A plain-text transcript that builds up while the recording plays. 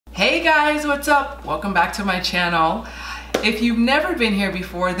Hey guys, what's up? Welcome back to my channel. If you've never been here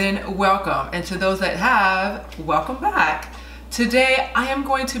before, then welcome. And to those that have, welcome back. Today, I am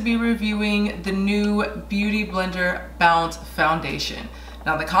going to be reviewing the new Beauty Blender Bounce Foundation.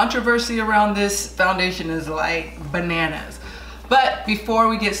 Now, the controversy around this foundation is like bananas. But before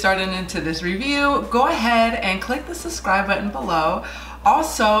we get started into this review, go ahead and click the subscribe button below.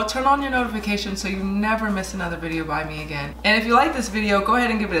 Also, turn on your notifications so you never miss another video by me again. And if you like this video, go ahead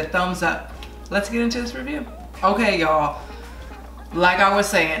and give it a thumbs up. Let's get into this review. Okay, y'all. Like I was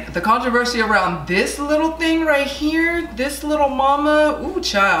saying, the controversy around this little thing right here, this little mama, ooh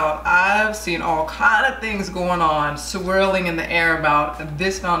child, I've seen all kind of things going on, swirling in the air about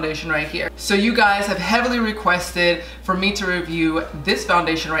this foundation right here. So you guys have heavily requested for me to review this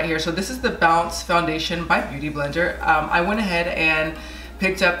foundation right here. So this is the Bounce Foundation by Beauty Blender. I went ahead and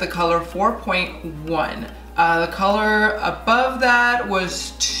picked up the color 4.1. The color above that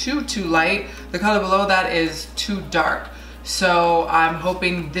was too light. The color below that is too dark. So I'm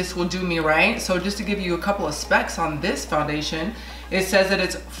hoping this will do me right. So just to give you a couple of specs on this foundation, it says that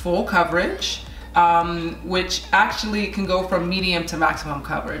it's full coverage, which actually can go from medium to maximum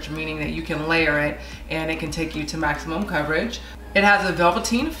coverage, meaning that you can layer it and it can take you to maximum coverage. It has a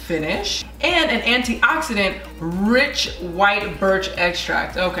velveteen finish and an antioxidant rich white birch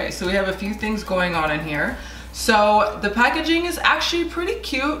extract. Okay, so we have a few things going on in here. So the packaging is actually pretty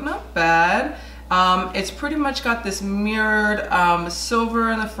cute, not bad. It's pretty much got this mirrored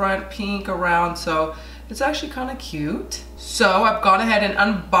silver in the front, pink around, so it's actually kind of cute. So I've gone ahead and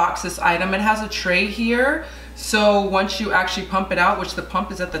unboxed this item. It has a tray here, so once you actually pump it out, which the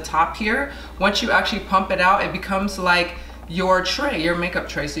pump is at the top here, once you actually pump it out, it becomes like your tray, your makeup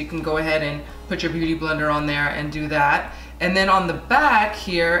tray, so you can go ahead and put your beauty blender on there and do that. And then on the back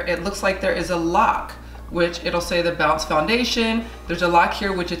here, it looks like there is a lock, which it'll say the Bounce Foundation. There's a lock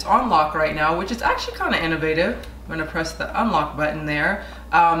here, which it's on lock right now, which is actually kind of innovative. I'm gonna press the unlock button there.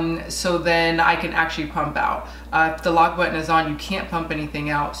 So then I can actually pump out. If the lock button is on, you can't pump anything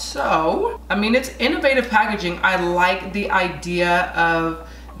out. So, I mean, it's innovative packaging. I like the idea of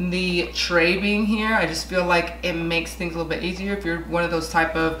the tray being here. I just feel like it makes things a little bit easier if you're one of those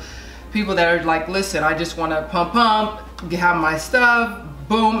type of people that are like, listen, I just wanna pump, have my stuff,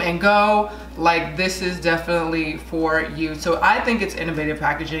 boom and go. Like, this is definitely for you. So I think it's innovative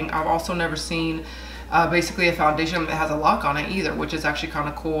packaging. I've also never seen basically a foundation that has a lock on it either, which is actually kind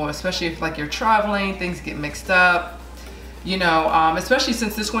of cool, especially if like you're traveling, things get mixed up, you know, especially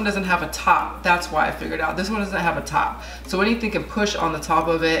since this one doesn't have a top. That's why I figured out this one doesn't have a top. So anything can push on the top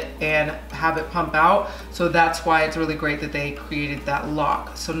of it and have it pump out. So that's why it's really great that they created that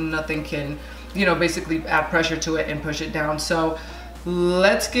lock. So nothing can, you know, basically add pressure to it and push it down. So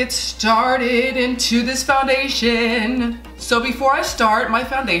let's get started into this foundation. So before I start my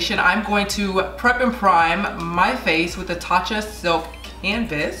foundation, I'm going to prep and prime my face with the Tatcha Silk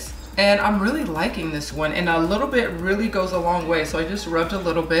Canvas. And I'm really liking this one, and a little bit really goes a long way. So I just rubbed a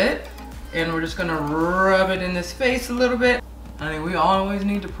little bit, and we're just gonna rub it in this face a little bit. Honey, we always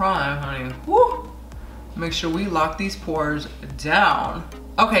need to prime, honey. Woo! Make sure we lock these pores down.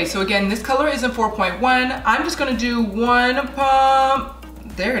 Okay, so again, this color is in 4.1. I'm just gonna do one pump.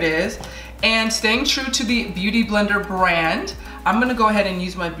 There it is. And staying true to the Beauty Blender brand, I'm gonna go ahead and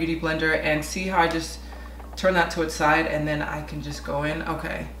use my Beauty Blender and see how I just turn that to its side, and then I can just go in.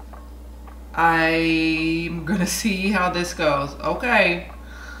 Okay. I'm gonna see how this goes. Okay.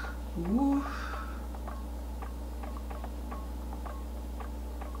 Woo.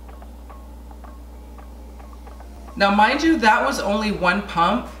 Now, mind you, that was only one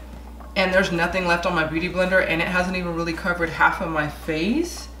pump, and there's nothing left on my Beauty Blender, and it hasn't even really covered half of my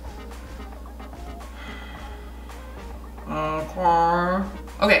face.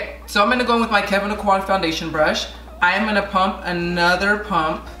 Okay, so I'm gonna go in with my Kevin Aquan foundation brush. I am gonna pump another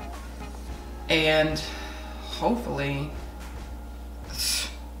pump, and hopefully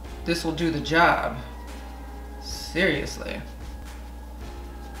this will do the job. Seriously.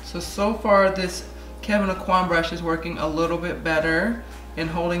 So far this Kevin Aquan brush is working a little bit better in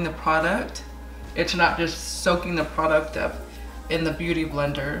holding the product. It's not just soaking the product up in the Beauty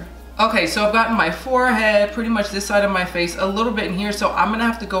Blender. Okay, so I've gotten my forehead, pretty much this side of my face, a little bit in here, so I'm gonna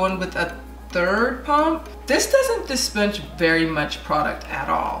have to go in with a third pump. This doesn't dispense very much product at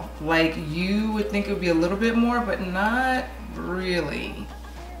all. Like, you would think it would be a little bit more, but not really.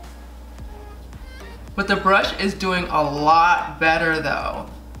 But the brush is doing a lot better though.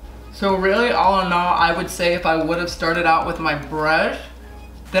 So really, all in all, I would say if I would have started out with my brush,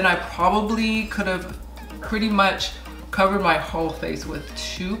 then I probably could have pretty much covered my whole face with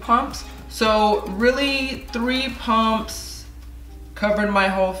 2 pumps. So really 3 pumps covered my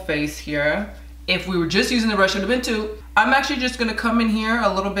whole face here. If we were just using the brush, it would have been 2. I'm actually just gonna come in here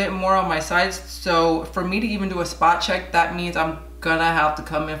a little bit more on my sides. So for me to even do a spot check, that means I'm gonna have to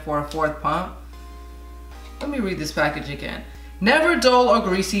come in for a 4th pump. Let me read this package again. Never dull or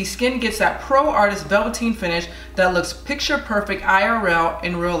greasy, skin gets that pro artist velveteen finish that looks picture perfect IRL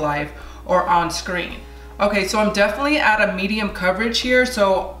in real life or on screen. Okay, so I'm definitely at a medium coverage here,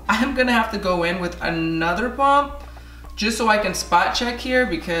 so I'm gonna have to go in with another pump just so I can spot check here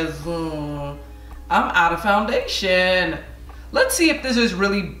because I'm out of foundation. Let's see if this is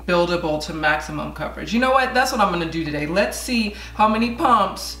really buildable to maximum coverage. You know what, that's what I'm gonna do today. Let's see how many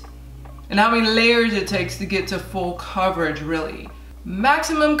pumps and how many layers it takes to get to full coverage, really.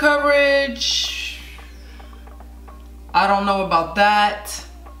 Maximum coverage, I don't know about that.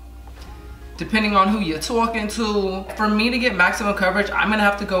 Depending on who you're talking to. For me to get maximum coverage, I'm gonna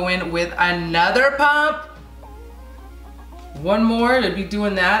have to go in with another pump. One more to be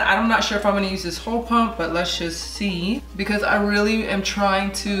doing that. I'm not sure if I'm gonna use this whole pump, but let's just see. Because I really am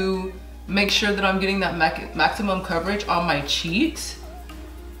trying to make sure that I'm getting that maximum coverage on my cheeks.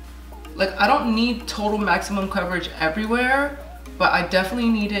 Like, I don't need total maximum coverage everywhere, but I definitely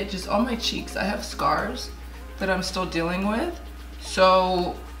need it just on my cheeks. I have scars that I'm still dealing with.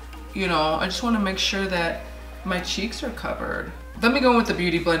 So, you know, I just want to make sure that my cheeks are covered. Let me go in with the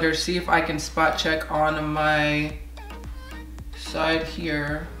Beauty Blender, see if I can spot check on my side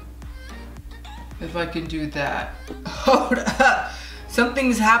here. If I can do that. Hold up.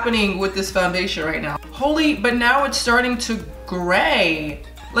 Something's happening with this foundation right now. Holy, but now it's starting to gray.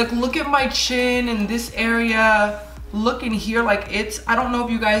 Like, look at my chin and this area. Look in here, like it's, I don't know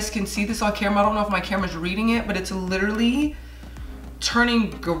if you guys can see this on camera. I don't know if my camera's reading it, but it's literally turning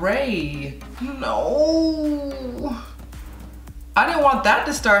gray. No. I didn't want that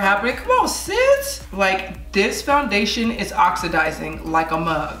to start happening. Come on, sis. Like, this foundation is oxidizing like a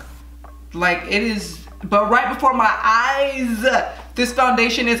mug. Like, it is, but right before my eyes, this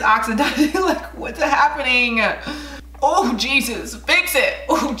foundation is oxidizing. Like, what's happening? Oh, Jesus, fix it.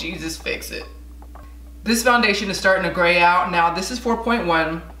 Oh, Jesus, fix it. This foundation is starting to gray out. Now, this is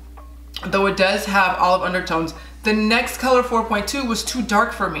 4.1, though it does have olive undertones. The next color, 4.2, was too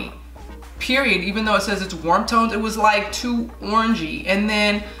dark for me, period. Even though it says it's warm tones, it was like too orangey. And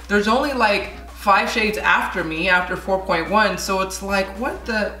then there's only like 5 shades after me, after 4.1. So it's like, what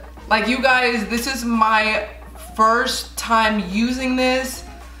the? Like, you guys, this is my first time using this.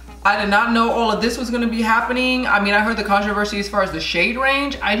 I did not know all of this was gonna be happening. I mean, I heard the controversy as far as the shade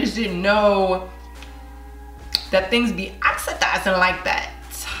range. I just didn't know that things be oxidizing like that.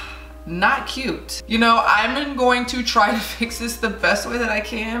 Not cute. You know, I'm going to try to fix this the best way that I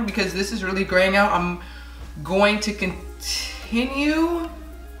can because this is really graying out. I'm going to continue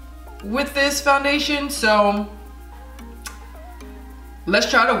with this foundation. So let's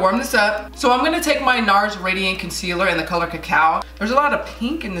try to warm this up. So I'm gonna take my NARS Radiant Concealer in the color Cacao. There's a lot of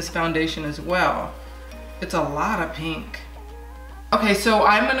pink in this foundation as well. It's a lot of pink. Okay, so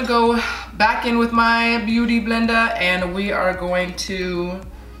I'm gonna go back in with my Beauty Blender and we are going to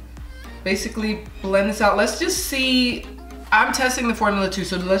basically blend this out. Let's just see, I'm testing the formula too,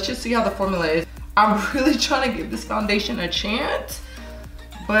 so let's just see how the formula is. I'm really trying to give this foundation a chance,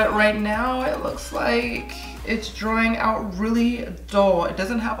 but right now it looks like it's drying out really dull. It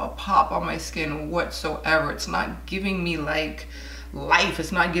doesn't have a pop on my skin whatsoever. It's not giving me like life.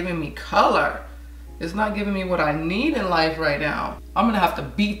 It's not giving me color. It's not giving me what I need in life right now. I'm gonna have to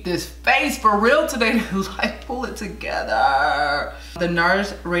beat this face for real today to like pull it together. The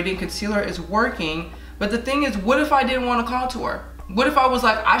NARS Radiant Concealer is working, but the thing is, what if I didn't want to contour? What if I was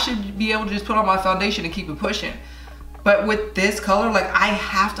like, I should be able to just put on my foundation and keep it pushing? But with this color, like, I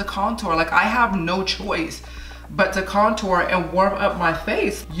have to contour. Like, I have no choice but to contour and warm up my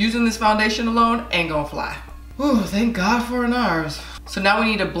face. Using this foundation alone ain't gonna fly. Ooh, thank God for NARS. So now we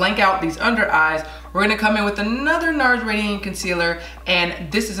need to blank out these under eyes. We're gonna come in with another NARS Radiant Concealer,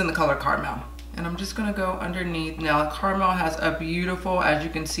 and this is in the color Caramel. And I'm just gonna go underneath. Now, Caramel has a beautiful, as you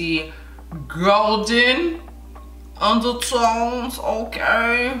can see, golden undertones,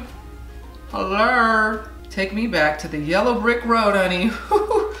 okay? Hello. Take me back to the yellow brick road, honey.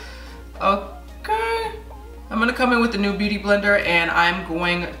 Okay. I'm gonna come in with the new Beauty Blender and I'm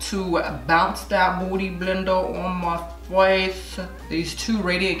going to bounce that Beauty Blender on my face. These 2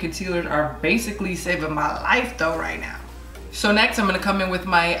 Radiant Concealers are basically saving my life though right now. So next I'm gonna come in with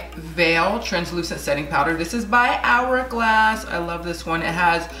my Veil Translucent Setting Powder. This is by Hourglass. I love this one. It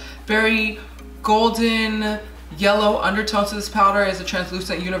has very golden yellow undertones to this powder. Is a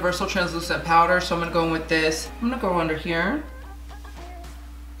translucent, universal translucent powder. So I'm gonna go in with this. I'm gonna go under here.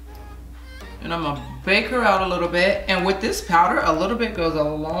 And I'm gonna bake her out a little bit. And with this powder, a little bit goes a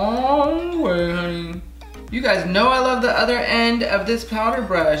long way, honey. You guys know I love the other end of this powder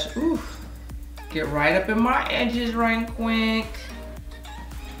brush. Oof. Get right up in my edges right quick.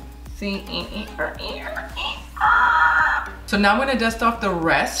 See? So now I'm gonna dust off the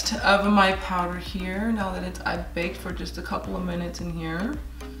rest of my powder here, now that I've baked for just a couple of minutes in here.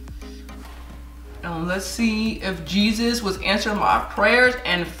 And let's see if Jesus was answering my prayers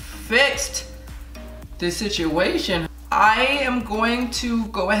and fixed this situation. I am going to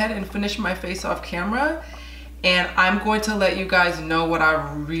go ahead and finish my face off camera, and I'm going to let you guys know what I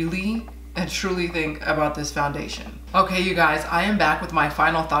really and truly think about this foundation. Okay, you guys, I am back with my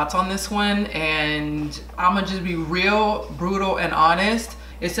final thoughts on this one, and I'm gonna just be real, brutal, and honest.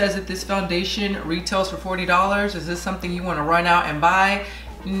 It says that this foundation retails for $40. Is this something you wanna run out and buy?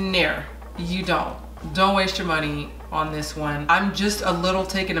 No, you don't. Don't waste your money on this one. I'm just a little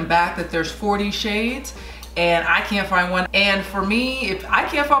taken aback that there's 40 shades and I can't find one. And for me, if I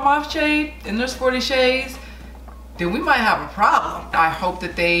can't find my shade and there's 40 shades, then we might have a problem. I hope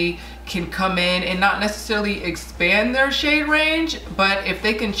that they can come in and not necessarily expand their shade range, but if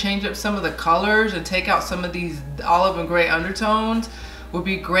they can change up some of the colors and take out some of these olive and gray undertones would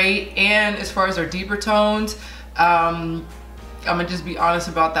be great. And as far as their deeper tones, I'm gonna just be honest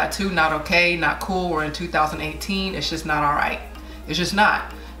about that too. Not okay, not cool. We're in 2018. It's just not all right. It's just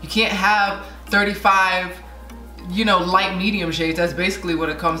not. You can't have 35, you know, light medium shades. That's basically what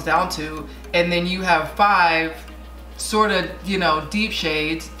it comes down to. And then you have 5 sort of, you know, deep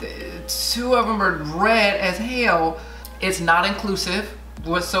shades. 2 of them are red as hell. It's not inclusive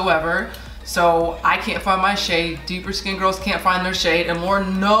whatsoever. So I can't find my shade. Deeper skin girls can't find their shade, and Lord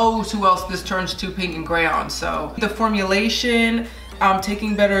knows who else this turns to pink and gray on. So the formulation, I'm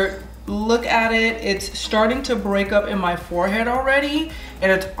taking better look at it. It's starting to break up in my forehead already,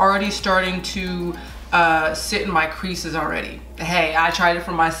 and it's already starting to sit in my creases already. Hey, I tried it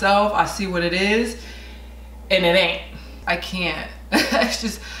for myself. I see what it is, and it ain't. I can't. It's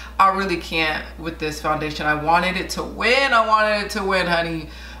just, I really can't with this foundation. I wanted it to win. I wanted it to win, honey.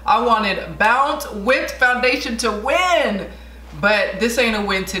 I wanted Bounce Whipped Foundation to win. But this ain't a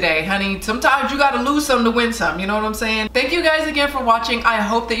win today, honey. Sometimes you gotta lose some to win some, you know what I'm saying? Thank you guys again for watching. I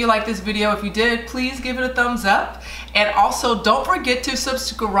hope that you liked this video. If you did, please give it a thumbs up. And also, don't forget to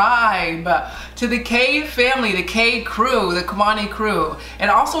subscribe to the K family, the K crew, the Kamani crew.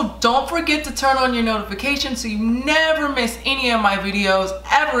 And also, don't forget to turn on your notifications so you never miss any of my videos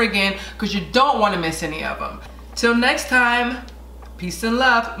ever again, because you don't want to miss any of them. Till next time, peace and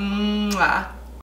love. Mwah.